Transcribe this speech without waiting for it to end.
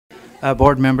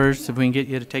Board members, if we can get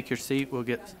you to take your seat, we'll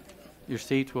get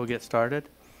started.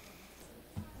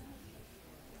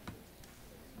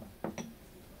 I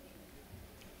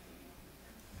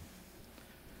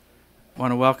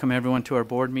want to welcome everyone to our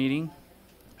board meeting.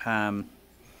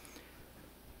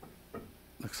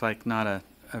 Looks like not a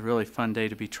really fun day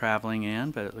to be traveling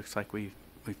in, but it looks like we've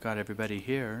got everybody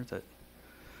here.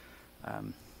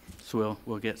 So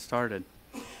we'll get started.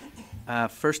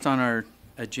 First on our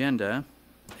agenda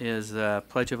is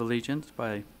Pledge of Allegiance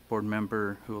by board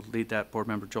member who will lead that, board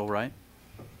member Joel Wright.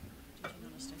 Repeat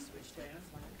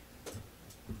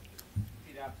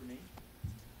after me.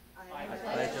 I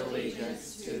pledge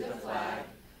allegiance to the flag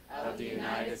of the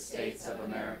United States of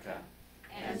America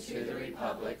and to the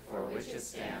republic for which it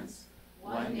stands,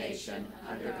 one nation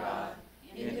under God,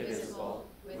 indivisible,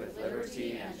 with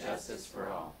liberty and justice for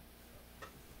all.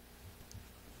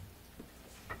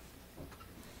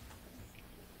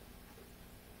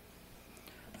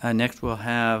 Next we'll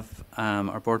have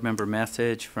our board member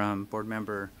message from board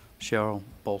member Cheryl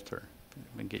Bolter.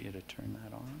 We can get you to turn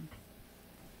that on.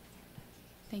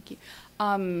 Thank you.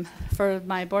 For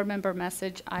my board member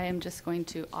message, I am just going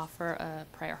to offer a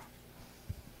prayer.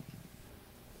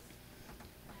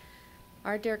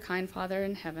 Our dear kind Father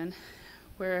in heaven,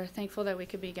 we're thankful that we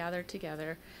could be gathered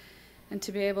together and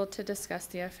to be able to discuss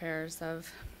the affairs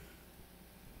of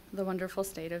the wonderful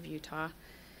state of Utah.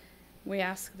 We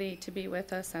ask Thee to be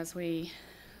with us as we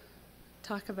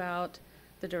talk about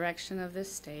the direction of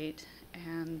this state,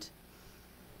 and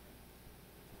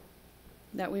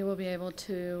that we will be able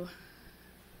to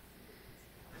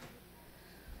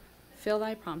feel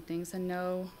Thy promptings and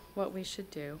know what we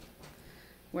should do.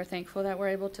 We're thankful that we're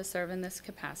able to serve in this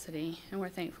capacity, and we're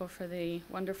thankful for the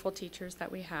wonderful teachers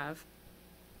that we have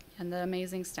and the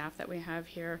amazing staff that we have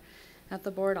here at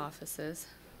the board offices.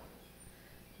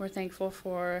 We're thankful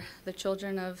for the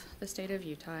children of the state of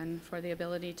Utah and for the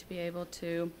ability to be able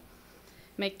to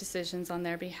make decisions on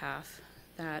their behalf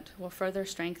that will further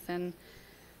strengthen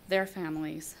their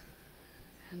families.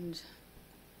 And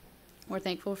we're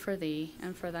thankful for Thee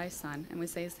and for Thy Son. And we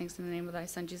say these things in the name of Thy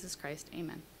Son, Jesus Christ.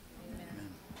 Amen. Amen.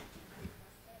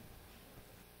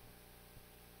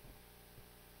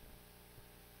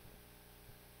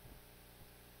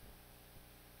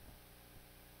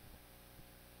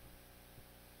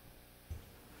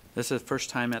 This is the first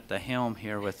time at the helm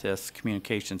here with this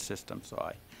communication system,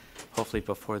 so hopefully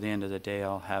before the end of the day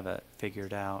I'll have it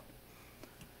figured out.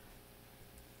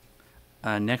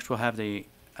 Next we'll have the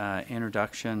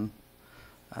introduction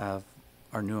of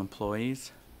our new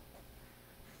employees.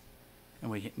 And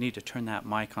we need to turn that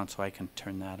mic on so I can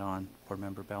turn that on, Board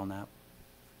Member Belknap.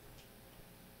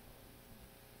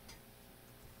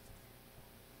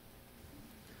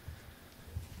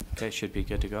 Okay, should be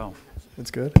good to go.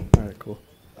 It's good? All right, cool.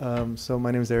 So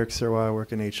my name is Eric Sirwa. I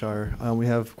work in HR. We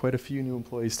have quite a few new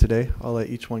employees today. I'll let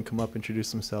each one come up, introduce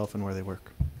themselves, and where they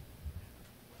work.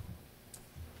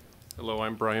 Hello,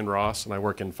 I'm Brian Ross, and I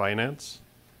work in finance.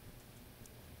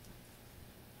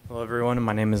 Hello, everyone.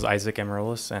 My name is Isaac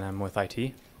Amaryllis, and I'm with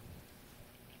IT.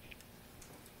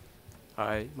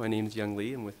 Hi, my name is Young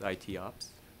Lee. I'm with IT Ops.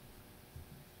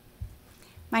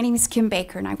 My name is Kim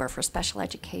Baker, and I work for special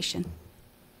education.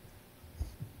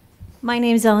 My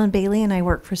name's Ellen Bailey, and I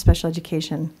work for special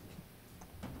education.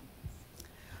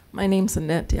 My name's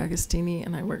Annette DiAgostini,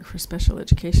 and I work for special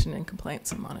education and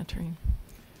compliance and monitoring.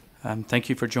 Thank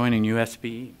you for joining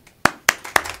USB.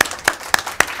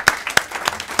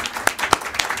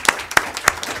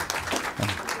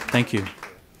 Thank you.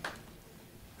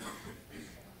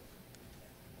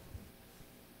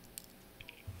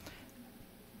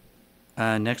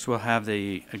 Next we'll have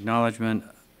the acknowledgement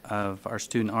of our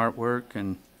student artwork,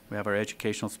 and we have our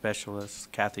educational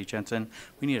specialist, Kathy Jensen.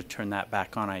 We need to turn that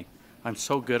back on. I'm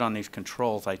so good on these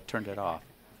controls, I turned it off.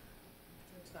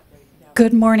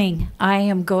 Good morning. I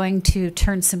am going to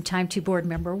turn some time to Board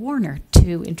Member Warner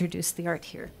to introduce the art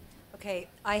here. Okay,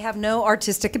 I have no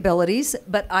artistic abilities,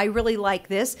 but I really like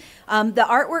this. The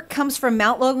artwork comes from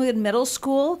Mount Logan Middle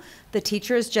School. The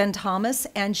teacher is Jen Thomas,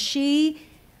 and she,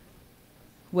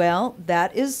 well,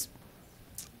 that is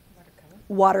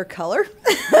watercolor.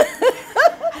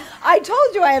 I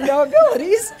told you I have no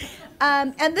abilities.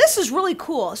 And this is really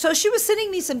cool. So she was sending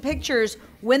me some pictures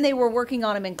when they were working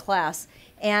on them in class,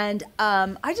 and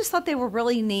I just thought they were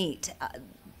really neat.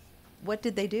 What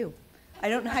did they do? I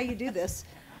don't know how you do this.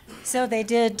 So they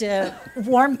did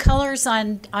warm colors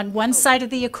on one side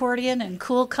of the accordion and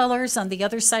cool colors on the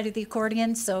other side of the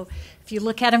accordion. So if you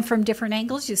look at them from different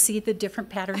angles, you see the different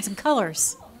patterns and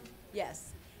colors.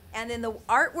 Yes. And in the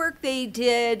artwork they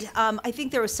did, I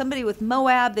think there was somebody with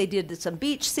Moab. They did some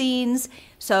beach scenes.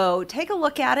 So take a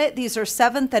look at it. These are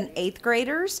 7th and 8th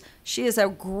graders. She is a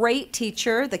great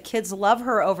teacher. The kids love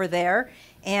her over there.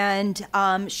 And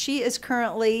she is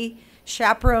currently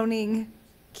chaperoning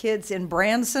kids in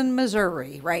Branson,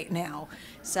 Missouri right now.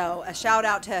 So a shout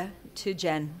out to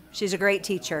Jen. She's a great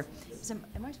teacher.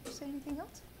 Am I supposed to say anything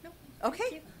else? No.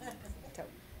 Okay. So,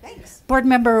 thanks. Board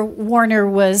Member Warner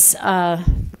was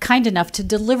kind enough to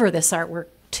deliver this artwork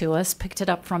to us, picked it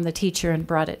up from the teacher and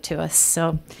brought it to us.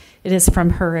 So it is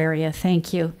from her area.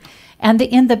 Thank you. And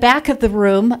in the back of the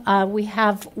room, we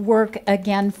have work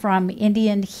again from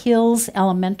Indian Hills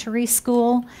Elementary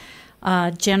School.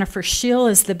 Jennifer Schill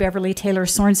is the Beverly Taylor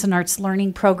Sorensen Arts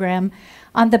Learning Program.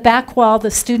 On the back wall,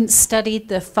 the students studied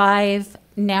the 5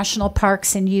 national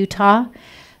parks in Utah,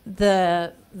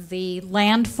 the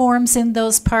landforms in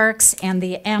those parks, and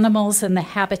the animals and the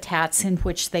habitats in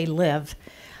which they live.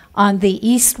 On the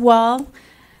east wall,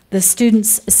 the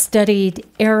students studied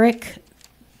Eric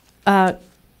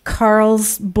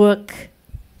Carl's book,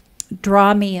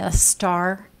 Draw Me a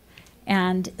Star,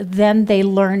 and then they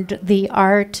learned the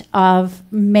art of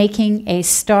making a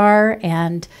star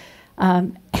and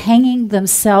hanging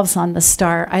themselves on the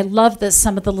star. I love that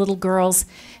some of the little girls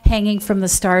hanging from the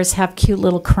stars have cute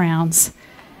little crowns.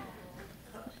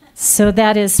 So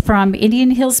that is from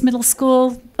Indian Hills Middle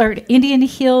School, or Indian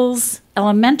Hills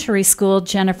Elementary School,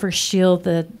 Jennifer Shield,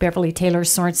 the Beverly Taylor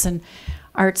Sorensen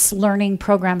Arts Learning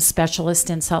Program Specialist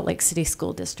in Salt Lake City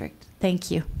School District. Thank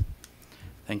you.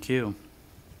 Thank you.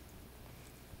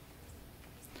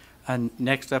 And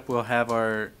next up, we'll have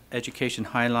our education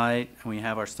highlight, and we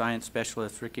have our science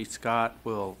specialist, Ricky Scott,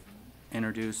 will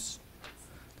introduce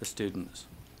the students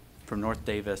from North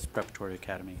Davis Preparatory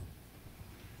Academy.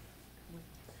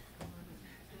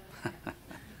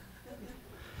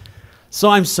 So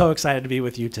I'm so excited to be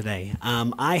with you today.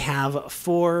 I have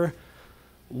 4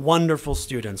 wonderful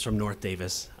students from North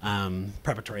Davis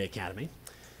Preparatory Academy.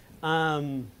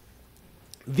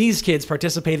 These kids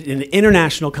participated in an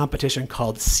international competition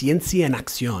called Ciencia en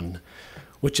Acción,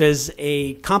 which is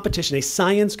a competition, a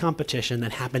science competition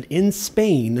that happened in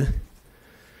Spain,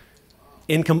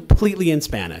 completely in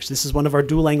Spanish. This is one of our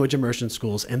dual language immersion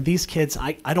schools, and these kids,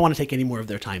 I don't want to take any more of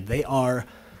their time. They are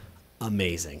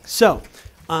amazing. So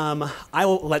I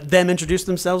will let them introduce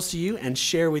themselves to you and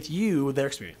share with you their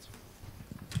experience.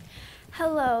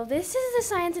 Hello, this is the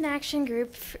Science in Action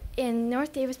group in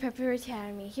North Davis Preparatory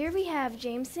Academy. Here we have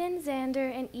Jameson,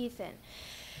 Xander, and Ethan.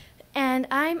 And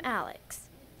I'm Alex.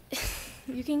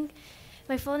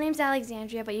 My full name's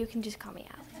Alexandria, but you can just call me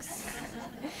Alex.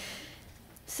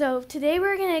 So today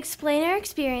we're going to explain our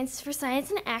experience for Science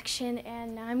in Action,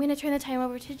 and I'm going to turn the time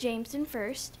over to Jameson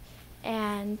first,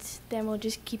 and then we'll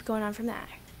just keep going on from there.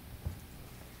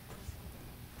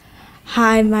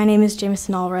 Hi, my name is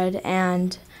Jameson Allred,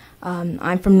 and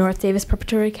I'm from North Davis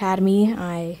Preparatory Academy.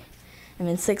 I am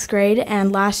in 6th grade,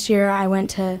 and last year I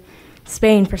went to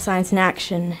Spain for Science in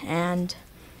Action, and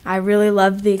I really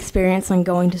loved the experience on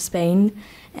going to Spain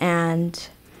and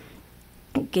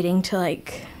getting to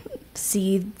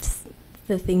see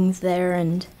the things there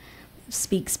and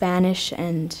speak Spanish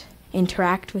and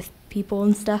interact with people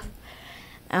and stuff.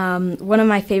 One of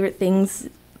my favorite things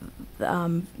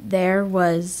there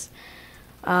was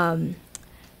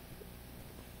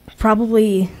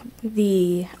probably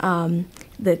the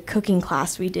cooking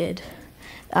class we did,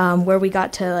 where we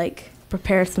got to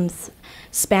prepare some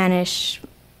Spanish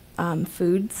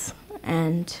foods,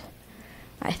 and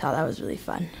I thought that was really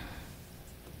fun.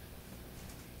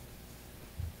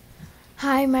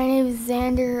 Hi, my name is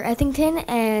Xander Ethington,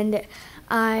 and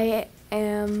I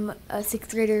am a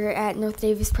 6th grader at North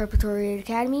Davis Preparatory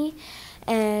Academy,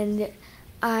 and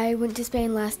I went to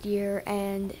Spain last year,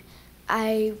 and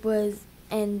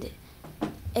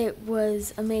it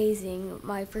was amazing.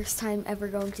 My first time ever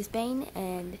going to Spain,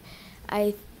 and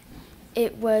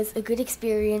it was a good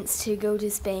experience to go to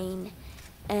Spain,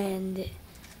 and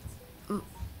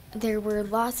there were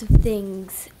lots of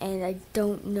things, and I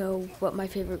don't know what my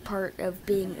favorite part of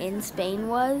being in Spain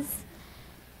was,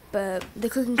 but the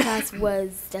cooking class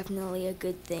was definitely a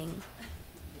good thing.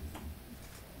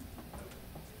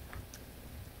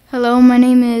 Hello, my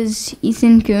name is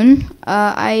Ethan Kuhn.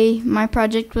 My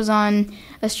project was on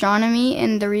astronomy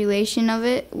and the relation of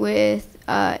it with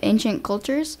ancient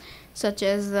cultures, such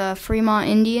as the Fremont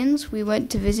Indians. We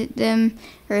went to visit them,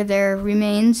 or their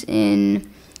remains in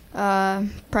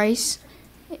Price,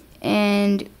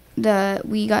 and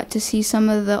we got to see some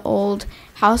of the old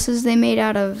houses they made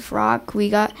out of rock. We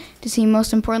got to see,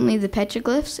 most importantly, the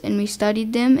petroglyphs, and we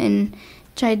studied them, and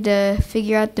tried to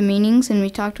figure out the meanings, and we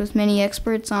talked with many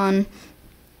experts on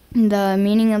the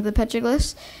meaning of the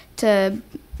petroglyphs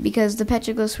because the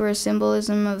petroglyphs were a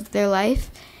symbolism of their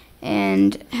life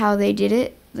and how they did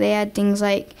it. They had things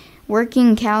like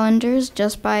working calendars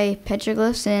just by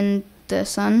petroglyphs, and the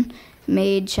sun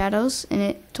made shadows, and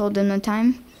it told them the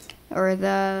time or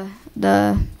the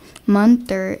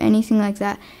month or anything like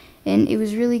that. And it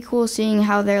was really cool seeing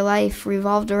how their life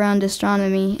revolved around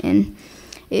astronomy, and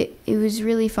it was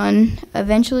really fun.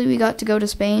 Eventually we got to go to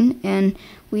Spain, and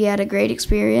we had a great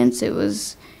experience. It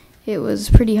was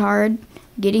pretty hard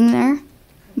getting there.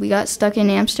 We got stuck in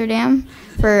Amsterdam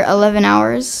for 11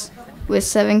 hours with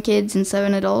 7 kids and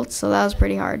 7 adults, so that was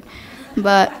pretty hard.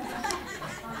 But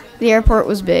the airport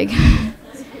was big.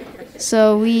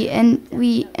 So we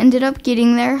ended up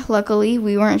getting there. Luckily,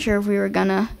 we weren't sure if we were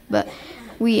gonna, but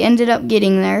we ended up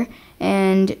getting there,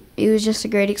 and it was just a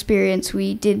great experience.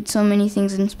 We did so many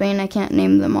things in Spain, I can't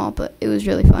name them all, but it was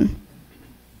really fun.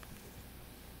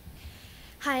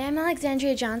 Hi, I'm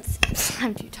Alexandria Johnson.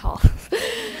 I'm too tall.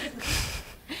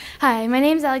 Hi, my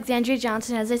name is Alexandria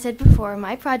Johnson. As I said before,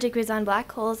 my project was on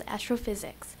black holes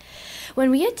astrophysics. I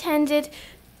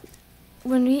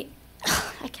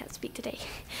can't speak today.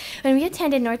 When we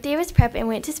attended North Davis Prep and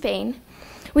went to Spain,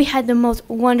 we had the most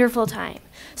wonderful time.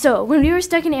 So when we were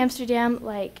stuck in Amsterdam,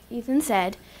 like Ethan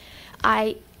said,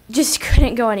 I just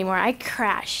couldn't go anymore. I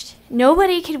crashed.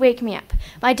 Nobody could wake me up.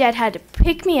 My dad had to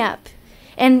pick me up,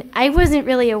 and I wasn't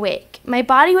really awake. My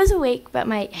body was awake, but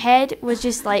my head was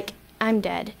just like, I'm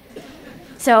dead.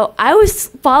 So I was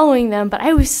following them, but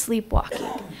I was sleepwalking.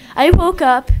 I woke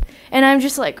up, and I'm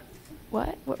just like,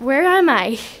 what? Where am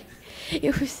I?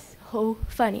 It was so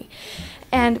funny.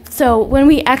 And so when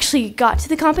we actually got to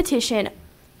the competition,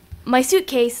 my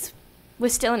suitcase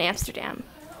was still in Amsterdam.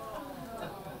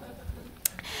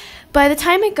 By the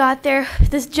time I got there,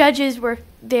 the judges were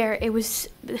there.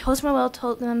 The host Manuel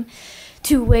told them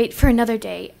to wait for another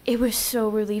day. It was so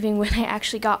relieving when I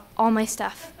actually got all my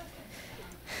stuff.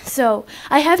 So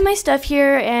I have my stuff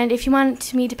here, and if you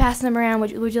want me to pass them around,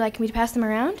 would you like me to pass them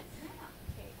around?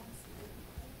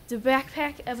 The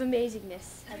backpack of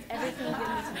amazingness has everything you need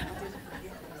to know.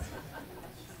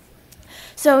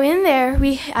 So in there,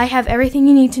 I have everything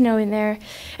you need to know in there,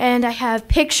 and I have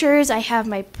pictures, I have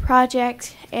my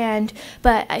project,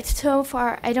 but so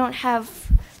far I don't have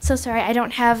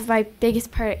my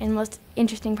biggest part and most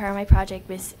interesting part of my project,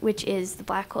 which is the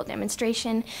black hole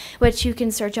demonstration, which you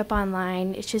can search up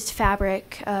online. It's just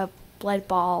fabric, a blood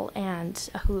ball, and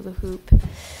a hula hoop,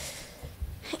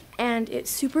 and it's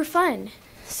super fun.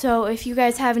 So if you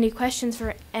guys have any questions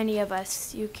for any of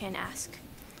us, you can ask.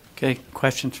 Okay,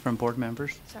 questions from board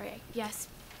members? Sorry, yes,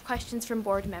 questions from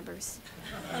board members.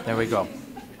 There we go.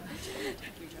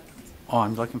 Oh,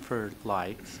 I'm looking for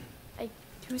lights.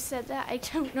 Who said that? I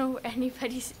don't know where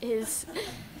anybody's is.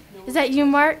 Is that you,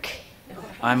 Mark?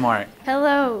 I'm Mark.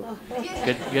 Hello.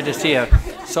 Good to see you.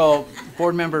 So,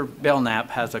 board member Bill Knapp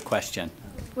has a question.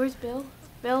 Where's Bill?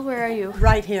 Bill, where are you?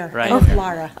 Right here. Right here.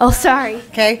 Laura. Oh, sorry.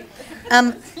 Okay.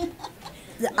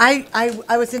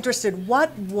 I was interested,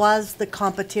 what was the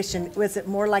competition? Was it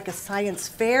more like a science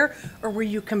fair, or were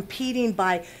you competing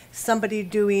by somebody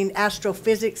doing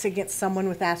astrophysics against someone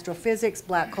with astrophysics,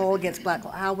 black hole against black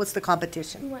hole? How was the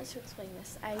competition? Who wants to explain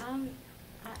this? I guess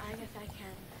I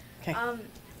can.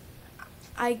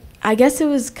 Okay. I guess it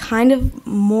was kind of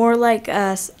more like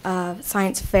a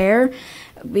science fair,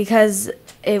 because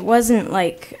it wasn't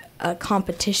like a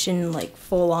competition, like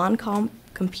full-on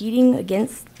competing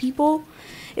against people.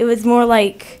 It was more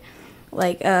like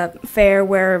a fair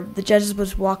where the judges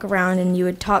would walk around and you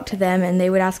would talk to them and they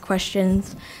would ask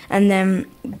questions, and then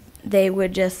they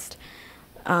would just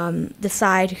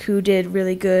decide who did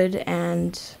really good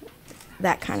and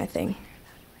that kind of thing.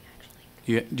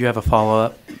 Do you have a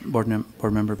follow-up, board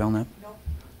member Belknap? No.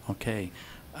 Okay.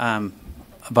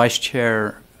 Vice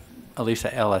Chair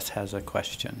Elisa Ellis has a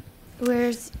question.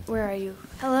 Where are you?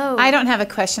 Hello. I don't have a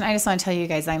question. I just want to tell you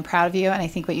guys I'm proud of you, and I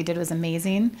think what you did was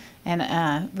amazing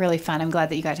and really fun. I'm glad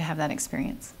that you got to have that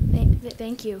experience.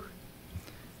 Thank you.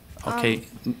 Okay.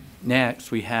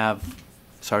 Next, we have,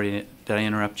 sorry, did I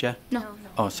interrupt you? No.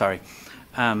 Oh, sorry.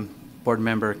 Board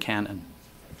member Cannon.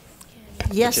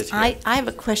 Yes, I have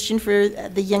a question for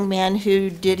the young man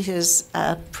who did his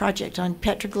project on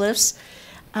petroglyphs.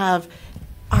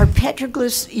 Are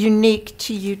petroglyphs unique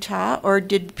to Utah, or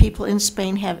did people in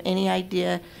Spain have any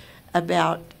idea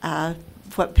about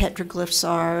what petroglyphs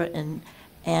are,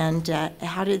 and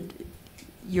how did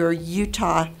your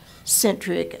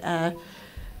Utah-centric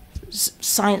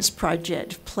science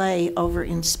project play over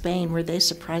in Spain? Were they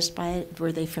surprised by it?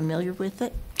 Were they familiar with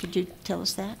it? Could you tell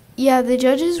us that? Yeah, the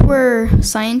judges were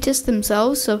scientists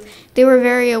themselves, so they were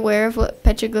very aware of what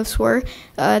petroglyphs were.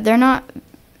 They're not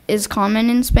as common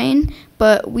in Spain,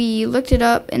 but we looked it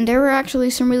up, and there were actually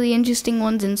some really interesting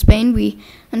ones in Spain. We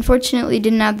unfortunately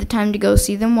didn't have the time to go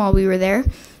see them while we were there,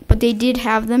 but they did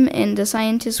have them, and the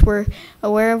scientists were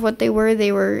aware of what they were.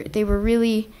 They were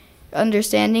really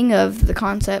understanding of the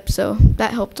concept, so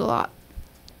that helped a lot.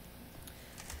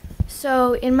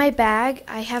 So in my bag,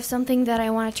 I have something that I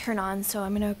want to turn on, so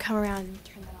I'm going to come around and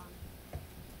turn that on.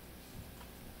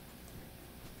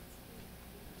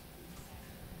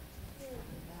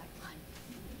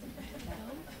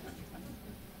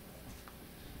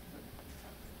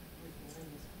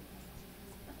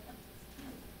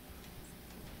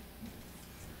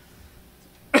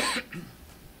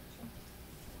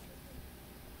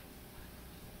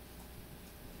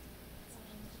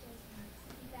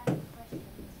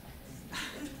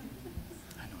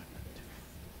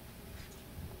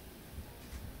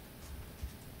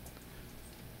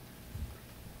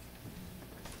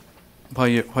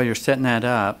 While you're setting that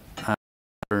up,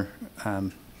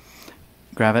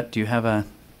 Gravit, do you have a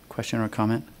question or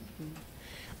comment?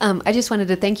 I just wanted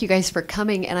to thank you guys for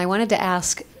coming, and I wanted to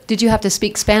ask, did you have to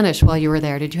speak Spanish while you were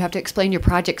there? Did you have to explain your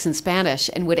projects in Spanish?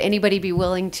 And would anybody be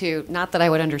willing to, not that I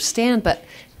would understand, but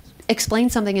explain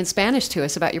something in Spanish to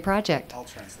us about your project? I'll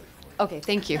translate. Okay,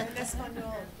 thank you.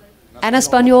 En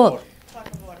español.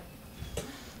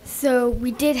 So we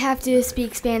did have to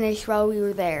speak Spanish while we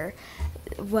were there.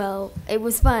 Well, it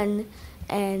was fun,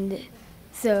 and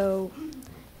so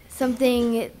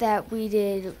something that we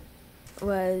did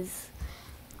was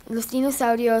los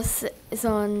dinosaurios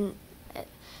son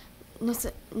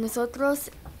nosotros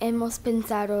hemos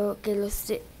pensado que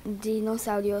los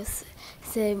dinosaurios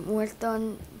se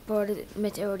muerton por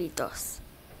meteoritos.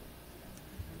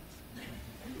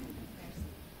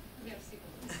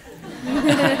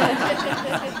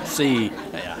 Sí.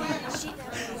 Yeah.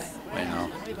 Bueno.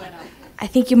 I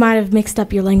think you might have mixed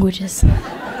up your languages.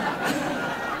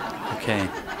 Okay.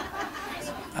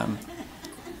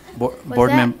 Was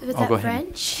Board that, member. was Oh, that go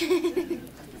ahead. French?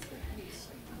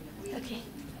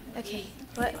 Okay.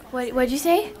 What'd you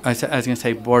say? I was going to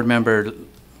say, board member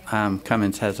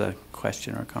Cummins has a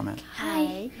question or comment.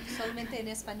 Hi. Solamente en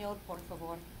español, por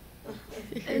favor.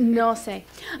 No sé.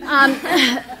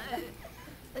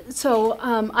 So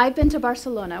I've been to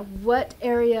Barcelona. What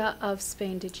area of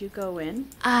Spain did you go in?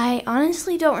 I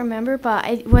honestly don't remember, but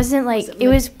it wasn't like it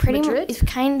was pretty much. Madrid? It's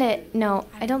kind of no.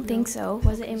 I don't think so.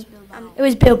 Was it? It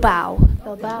was Bilbao.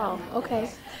 Bilbao. Okay.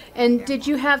 And did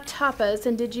you have tapas?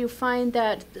 And did you find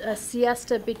that a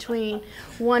siesta between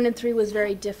 1 and 3 was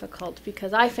very difficult?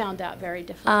 Because I found that very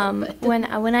difficult.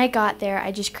 When I got there,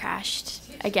 I just crashed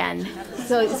again.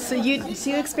 So you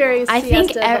experienced I siesta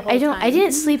think the whole time. I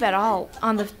didn't sleep at all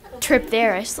on the trip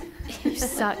there. It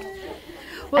sucked.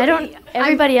 Well,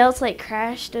 Everybody else like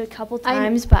crashed a couple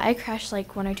times, but I crashed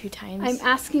like 1 or 2 times. I'm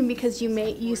asking because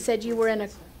you said you were in a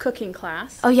cooking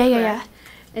class. Oh yeah. correct?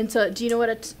 And so, do you know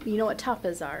what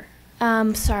tapas are?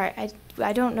 Sorry,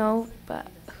 I don't know, but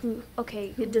who?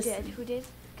 Okay, who did? Who did?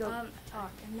 Go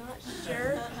talk. I'm not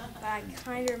sure, but I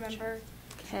kind of remember.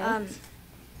 Okay.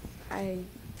 I'm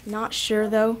not sure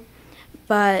though,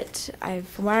 but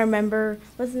from what I remember,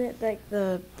 wasn't it like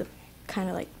the kind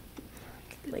of like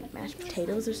mashed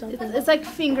potatoes or something? It's like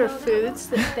finger foods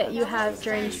that you have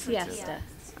during siesta.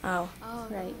 Oh.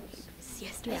 Right.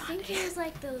 I think it was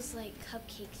like those like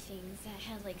cupcake things that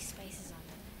had like spices on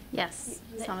them. Yes,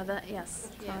 some of that. Yes,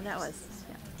 some of that was.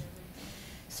 Yeah.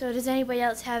 So does anybody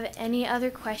else have any other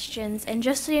questions? And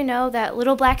just so you know, that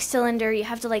little black cylinder, you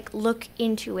have to like look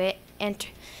into it, and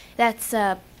that's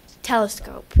a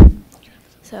telescope.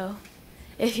 So,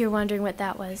 if you're wondering what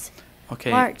that was.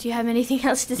 Okay. Mark, do you have anything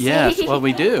else to say? Yes, well,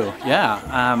 we do.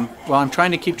 Yeah. Well, I'm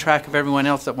trying to keep track of everyone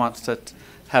else that wants to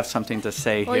have something to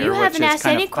say Well, here, you which haven't is asked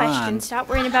kind any of fun. questions. Stop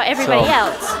worrying about everybody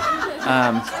else.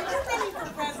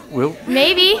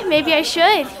 Maybe I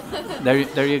should.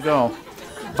 There you go.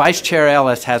 Vice Chair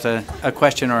Ellis has a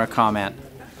question or a comment.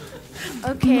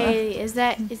 Okay,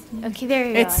 okay, there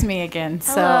you go. It's me again.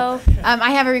 Hello. So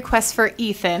I have a request for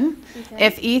Ethan.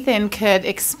 If Ethan could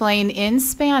explain in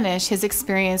Spanish his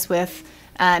experience with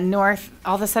North,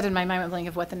 all of a sudden my mind went blank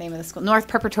of what the name of the school, North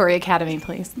Preparatory Academy,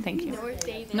 please. Thank you.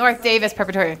 North Davis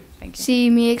Preparatory. Thank you. Sí,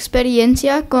 mi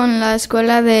experiencia con la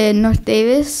escuela de North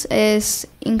Davis es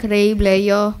increíble.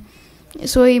 Yo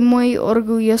soy muy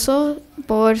orgulloso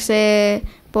por ser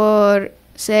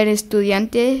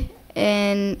estudiante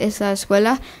en esa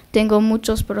escuela. Tengo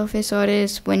muchos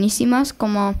profesores buenísimos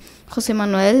como José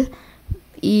Manuel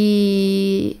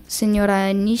y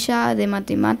señora Nisha de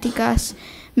matemáticas.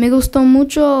 Me gustó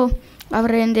mucho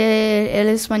aprender el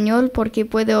español porque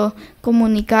puedo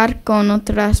comunicar con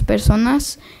otras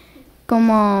personas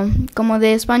como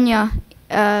de España.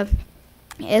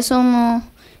 Eso no,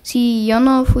 si yo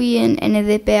no fui en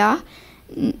NDPA,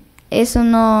 eso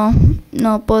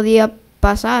no podía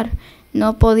pasar.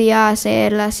 No podía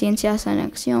hacer las ciencias en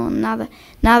acción,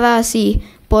 nada así,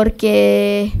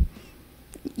 porque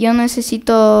yo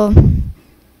necesito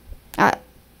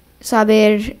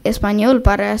saber español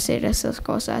para hacer esas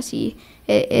cosas y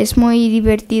es muy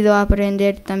divertido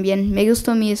aprender también. Me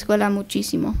gustó mi escuela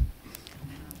muchísimo.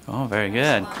 Oh, very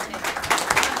good.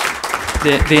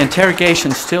 The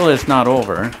interrogation still is not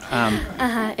over.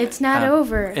 It's not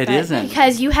over. It but isn't.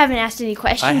 Because you haven't asked any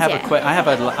questions yet.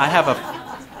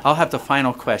 I'll have the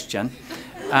final question.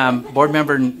 Board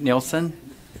Member Nielsen?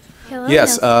 Hello,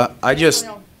 Yes, Nelson. I just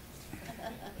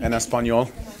en español.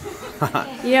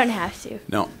 You don't have to.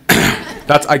 No,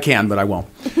 I can, but I won't.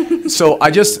 So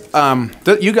I just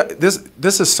you got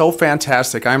this is so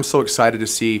fantastic. I'm so excited to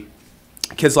see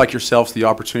kids like yourselves the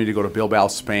opportunity to go to Bilbao,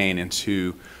 Spain, and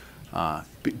to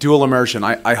dual immersion.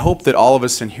 I hope that all of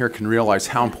us in here can realize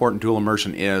how important dual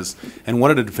immersion is and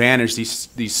what an advantage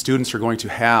these students are going to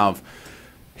have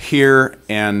here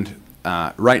and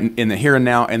right in the here and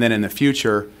now, and then in the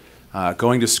future,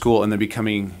 going to school and then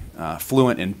becoming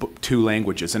fluent in 2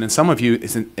 languages. And in some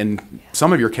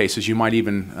of your cases, you might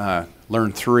even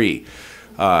learn 3.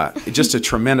 Just a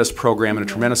tremendous program and a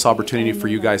tremendous opportunity for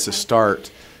you guys to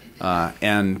start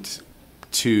and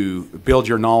to build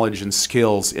your knowledge and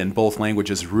skills in both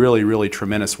languages. Really, really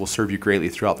tremendous. Will serve you greatly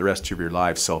throughout the rest of your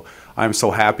lives. So I'm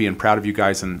so happy and proud of you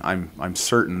guys, and I'm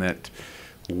certain that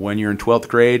when you're in 12th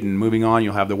grade and moving on,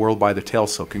 you'll have the world by the tail.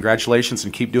 So congratulations,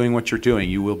 and keep doing what you're doing.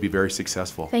 You will be very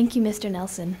successful. Thank you, Mr.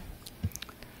 Nelson.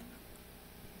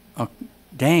 Oh,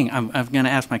 dang, I'm going to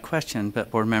ask my question,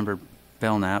 but Board Member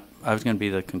Belknap, I was going to be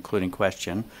the concluding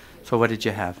question. So what did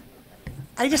you have?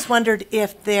 I just wondered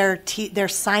if their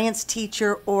science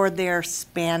teacher or their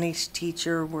Spanish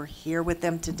teacher were here with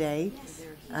them today.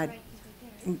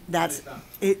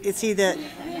 It's either.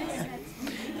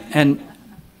 And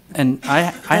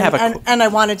I have and I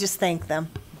want to just thank them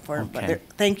for Okay.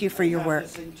 thank you for your work.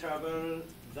 Same trouble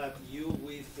that you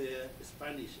with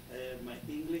Spanish. My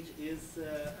English is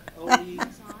only.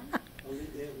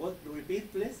 What?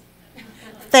 Repeat, please.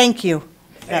 Thank you.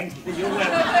 Thank you.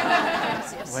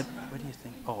 What do you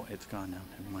think? Oh, it's gone now.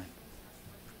 Never mind.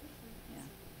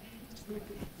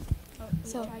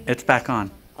 So It's back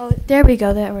on. Oh, there we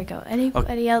go. There we go.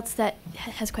 Anybody else that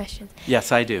has questions?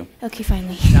 Yes, I do. Okay,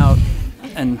 finally. Now,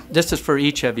 and this is for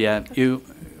each of you.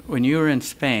 When you were in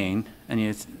Spain and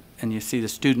you see the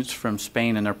students from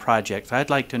Spain and their projects,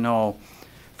 I'd like to know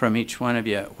from each one of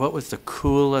you, what was the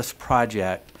coolest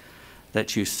project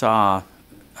that you saw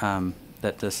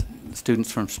that the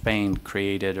students from Spain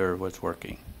created or was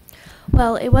working?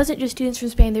 Well, it wasn't just students from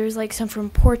Spain. There was like some from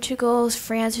Portugal,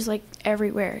 France, just like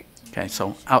everywhere. Okay,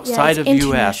 so outside of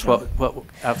U.S., what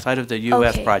outside of the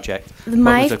U.S. Okay. project,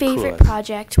 My what was the favorite coolest?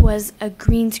 project was a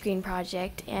green screen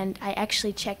project, and I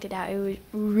actually checked it out. It was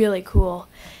really cool.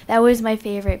 That was my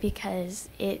favorite because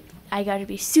I got to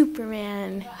be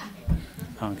Superman.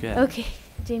 Oh, good. Okay,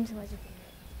 James, what's your favorite?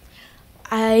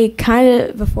 I kind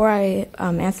of, before I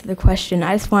answer the question,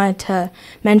 I just wanted to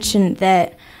mention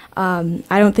that I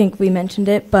don't think we mentioned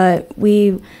it, but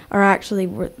we are actually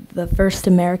the first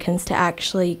Americans to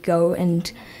actually go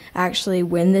and actually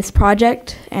win this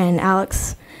project, and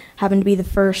Alex happened to be the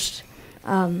first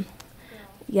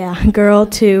girl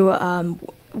to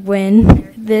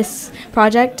win this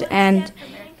project, and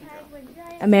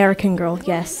American girl,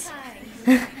 yes.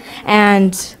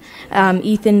 And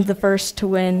Ethan the first to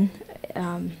win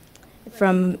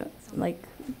from like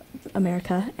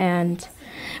America, and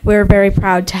we're very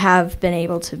proud to have been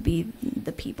able to be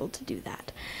the people to do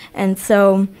that. And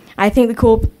so I think the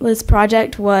coolest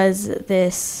project was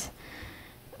this.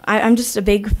 I'm just a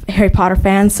big Harry Potter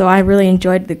fan, so I really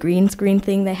enjoyed the green screen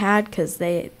thing they had, because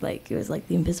it was like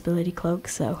the invisibility cloak,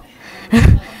 so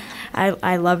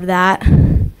I loved that.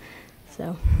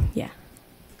 So yeah.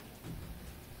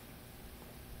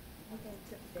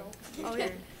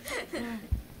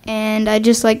 And I'd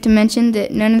just like to mention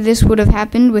that none of this would have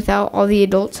happened without all the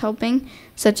adults helping,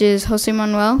 such as Jose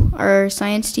Manuel, our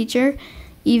science teacher,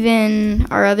 even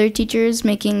our other teachers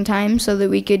making time so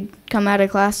that we could come out of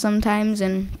class sometimes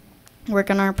and work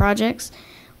on our projects.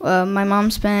 My mom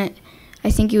spent,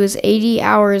 I think it was 80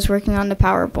 hours working on the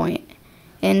PowerPoint.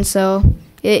 And so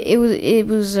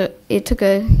it took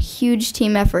a huge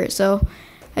team effort. So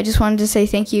I just wanted to say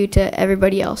thank you to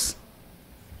everybody else.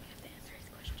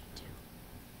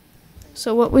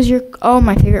 So what was your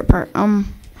my favorite part?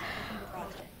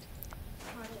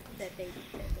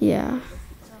 Yeah,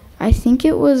 I think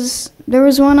there was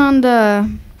one on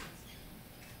the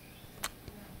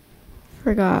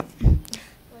forgot.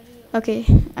 Okay,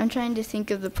 I'm trying to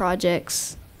think of the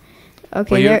projects.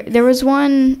 Okay, Well, there was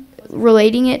one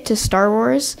relating it to Star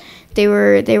Wars. They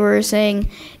were saying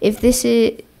if this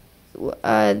is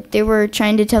they were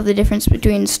trying to tell the difference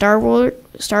between Star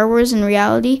Wars and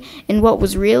reality, and what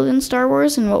was real in Star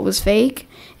Wars and what was fake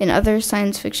in other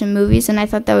science fiction movies, and I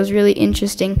thought that was really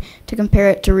interesting to compare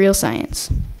it to real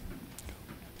science.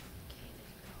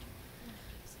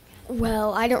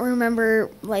 Well, I don't remember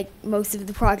like most of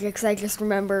the projects. I just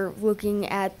remember looking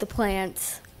at the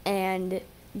plants and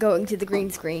going to the green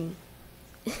screen.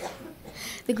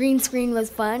 The green screen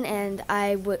was fun, and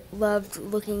I loved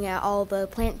looking at all the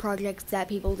plant projects that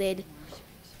people did.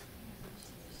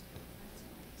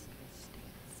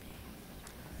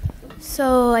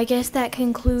 So I guess that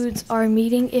concludes our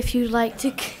meeting. If you'd like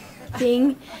to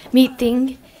meet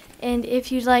Thing, and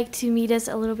if you'd like to meet us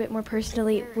a little bit more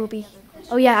personally, we'll be.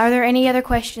 Oh yeah, are there any other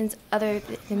questions other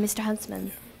than Mr.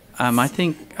 Huntsman? I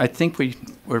think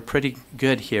we're pretty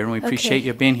good here, and we appreciate Okay.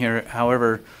 you being here.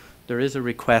 However, there is a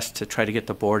request to try to get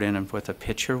the board in and with a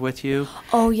picture with you.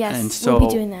 Oh yes, and so we'll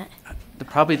be doing that.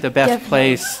 Probably the best Definitely.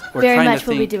 place. We're Very trying much to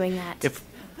we'll be think doing that. If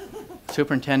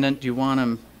Superintendent, do you want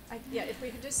him? Yeah, if we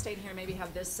could just stay here, maybe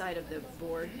have this side of the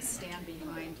board stand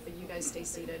behind, but you guys stay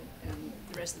seated and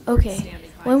the rest of the board Okay, stand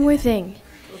behind. one more thing.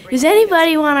 Does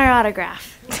anybody want our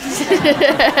autograph?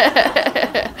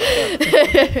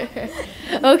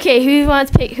 Okay,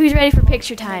 who's ready for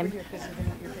picture time?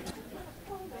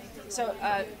 So,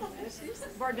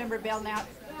 Board Member Bell, now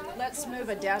let's move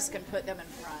a desk and put them in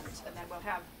front, and then we'll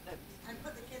have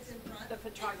the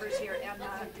photographers here. And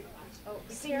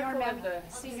Senior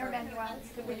Manuel,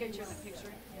 could we get you in the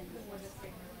picture?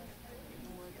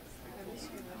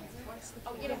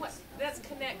 Oh, you know what? That's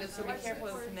connected, so be careful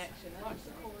of the connection.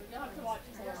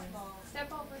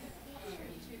 Step over.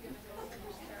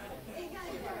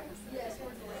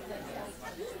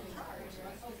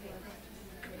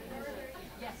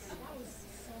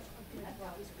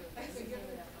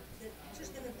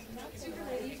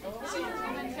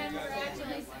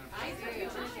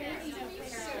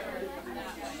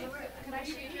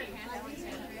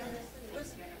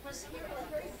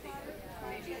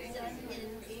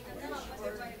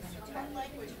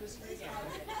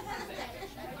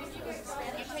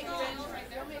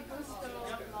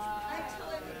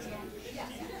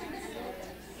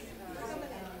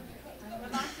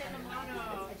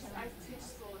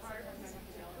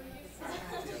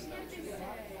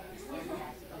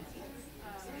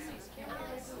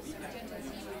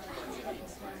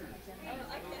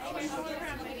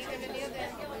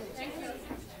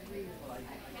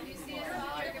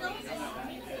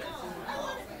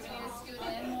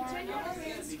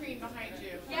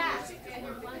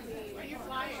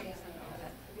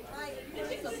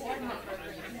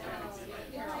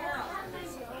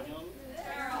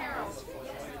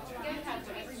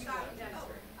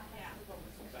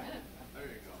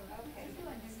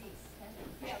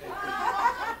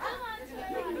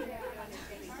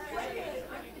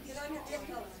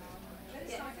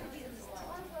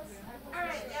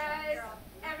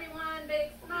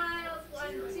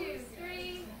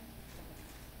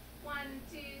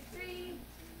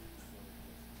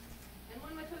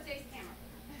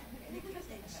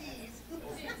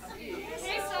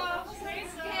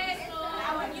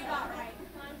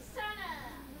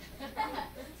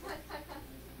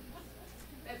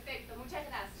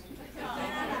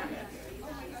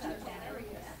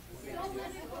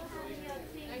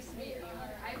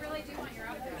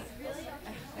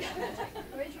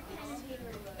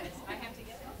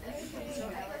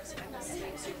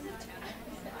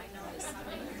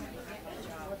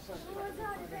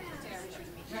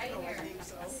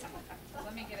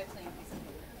 Let me get a clean piece of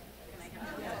paper.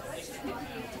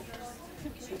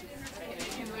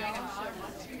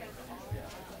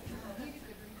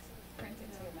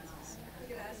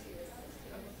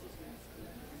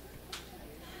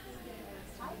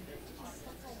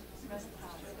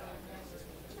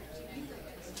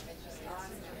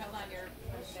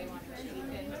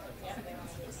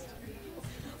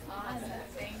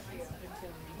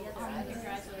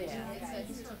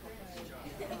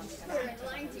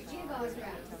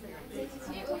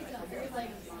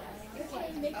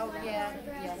 Oh, yeah.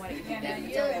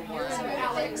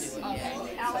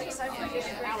 Alex, I forget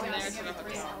Alex.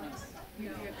 You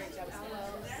do a great job.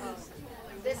 Hello.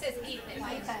 This is Ethan.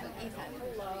 Ethan.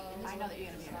 Hello. I know that you're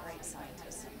going to be a great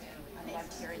scientist. I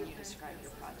loved hearing you describe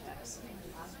your projects.